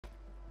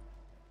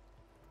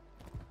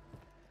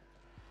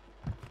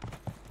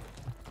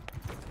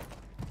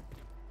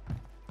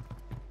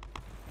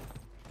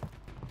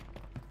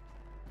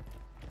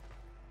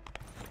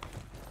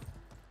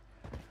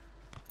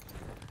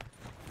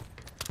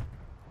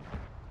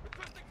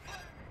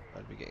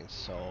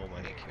so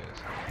many kills.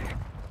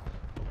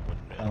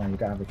 Oh, you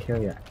don't have a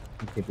kill yet.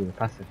 You could be the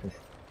pacifist.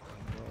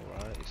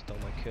 Alright, you stole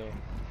my kill.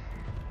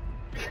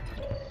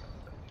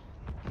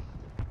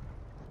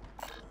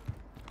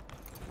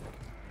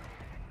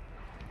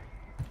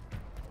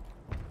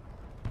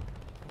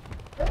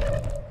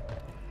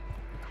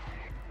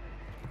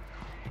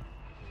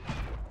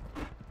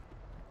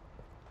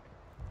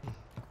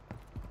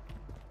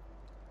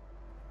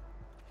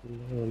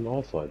 On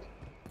our side.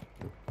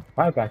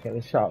 Right back at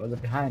the shop with the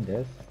behind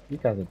us. You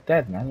guys are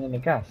dead, man. You're in the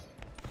gas.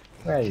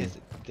 Where are you? Yes,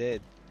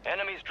 dead.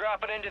 Enemies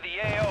dropping into the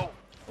AO.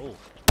 Oh.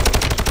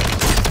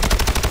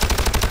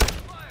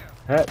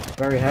 Hurt.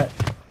 Very hurt.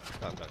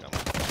 Go.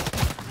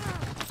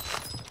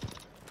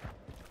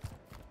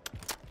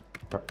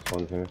 Cracked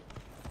one here.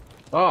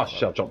 Oh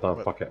shit, I dropped down,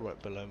 Right, fuck it.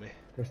 right below me.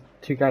 There's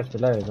two guys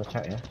below us. Watch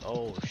out, yeah.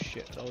 Oh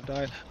shit, I'll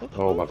die.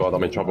 Oh my god,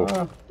 I'm in trouble.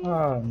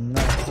 Oh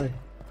no. Sorry.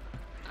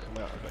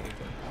 Come out, I got you.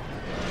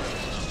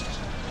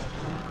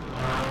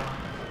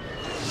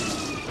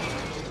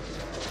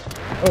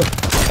 Oh,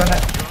 done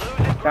it.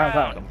 Losing Down, ground.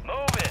 down.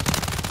 Move it.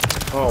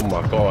 Oh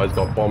my god, he's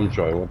got bomb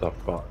drone, what the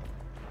fuck?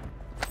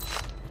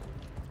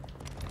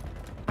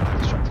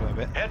 Distract him a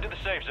bit. Head to the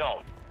safe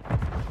zone.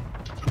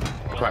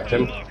 Cracked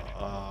him.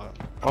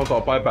 I've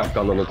got a buyback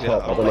gun on the Yeah,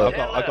 top, I don't know.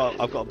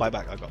 I've got a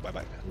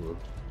buyback.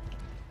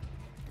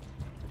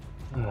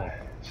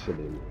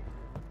 Silly me.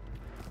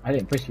 I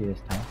didn't push you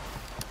this time.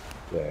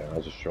 Yeah, I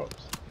just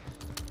dropped.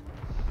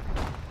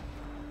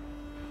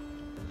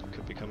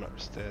 Could be coming up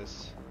the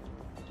stairs.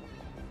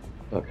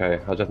 Okay,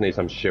 I just need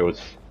some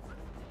shields.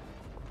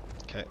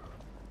 Okay.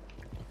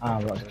 Ah,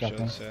 what's No dropping?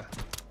 shields, yeah.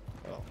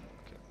 Oh,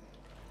 okay.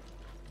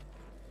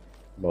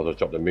 Might as well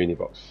drop the mini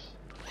box.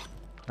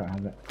 Don't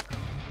have it.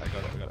 I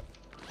got it.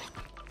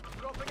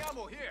 Dropping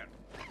ammo here.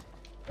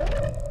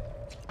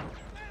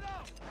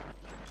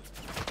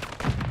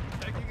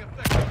 Taking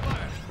effective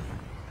fire.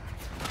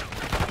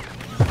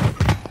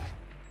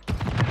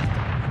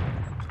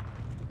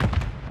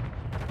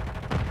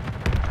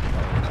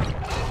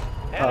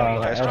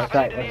 That's right, that's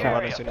right.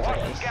 Run as soon as I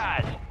get this.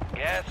 Guys,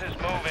 gas is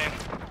moving.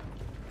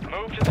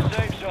 Move to the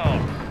safe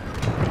zone.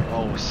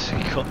 Oh, so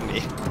he got me.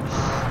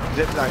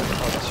 Zip line.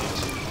 Oh, that's you.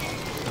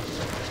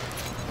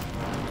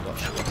 Got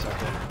shot a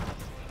second.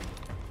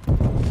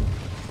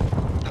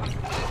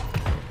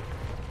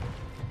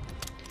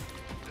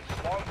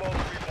 Longbow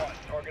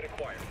 3-1. Target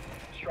acquired.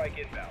 Strike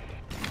inbound.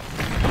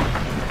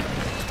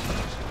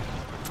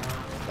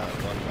 That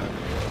one man.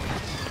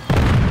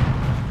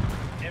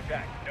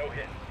 Impact. No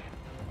hit.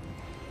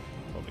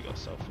 Probably got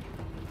self.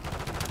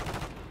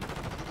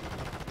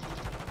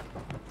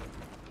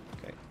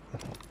 Okay.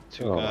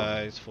 Two Oh.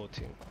 guys,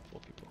 14. 4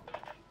 people.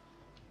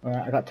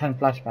 Alright, I got 10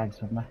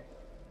 flashbangs with me.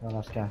 Oh,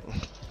 last guy.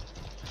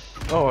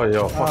 Oh,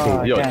 you're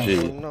fucking, you're okay.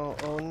 G.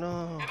 Oh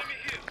no.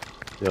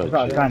 You're I've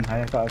got a G. gun,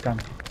 I've got a gun.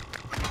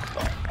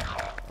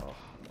 Oh,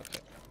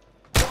 okay.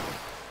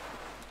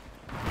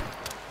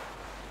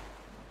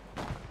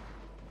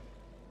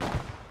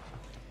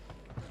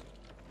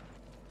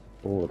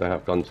 Oh, they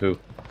have gun too.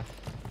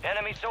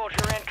 Enemy soldier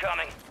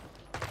incoming.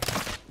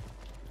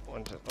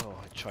 Oh,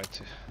 I tried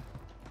to.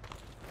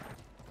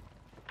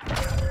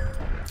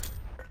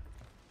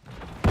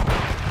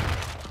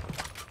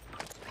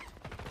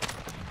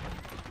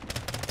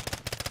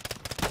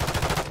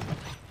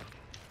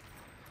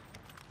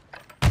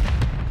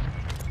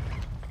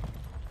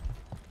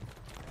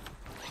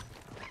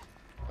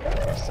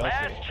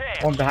 Last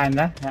chance. One behind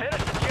there. Yeah.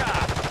 Finish the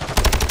job.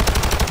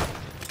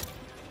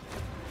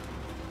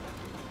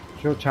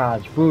 Drill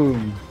charge.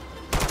 Boom.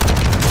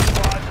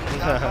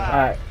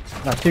 Alright.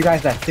 No, two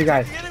guys there. Two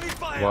guys.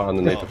 One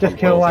underneath the Just front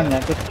kill wall. one, yeah.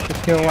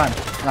 Just kill one.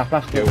 And I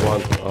flash Kill the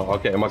one. Oh, I'll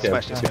get him,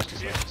 Smash it.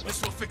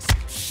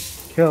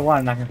 Kill one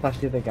and I can flash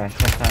the other guy.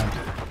 Next time.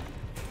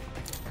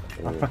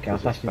 Oh, fuck it, I'll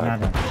flash you now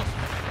then.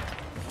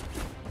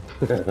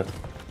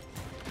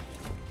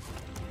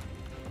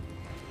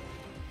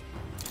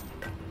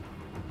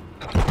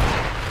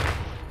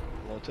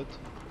 Noted.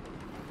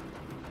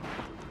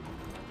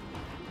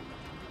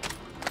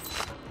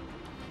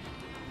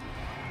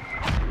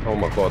 Oh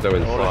my god, they're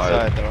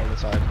inside. They're on the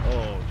side.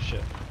 Oh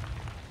shit.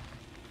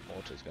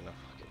 Mortar's gonna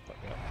fuck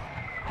me up.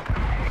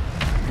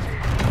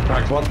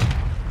 Cracked one.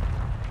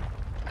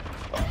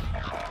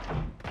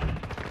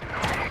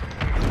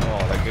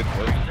 Oh, they're good,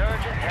 boy.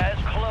 Surgeon has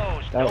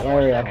closed. Don't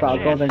worry, I've got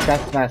a golden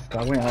gas mask.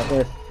 I'll win it like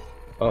this.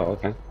 Oh,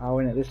 okay. I'll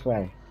win it this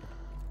way.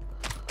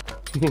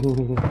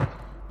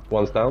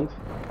 One's downed.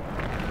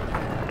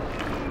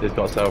 He's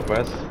got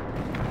self-res.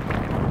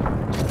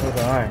 It's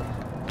alright.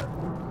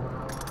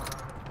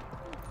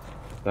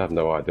 I have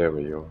no idea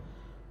where you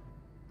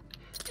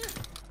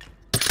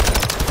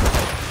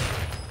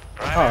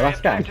Oh, that's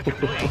guy.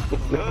 Good work.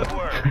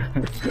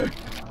 are.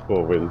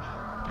 4 wins.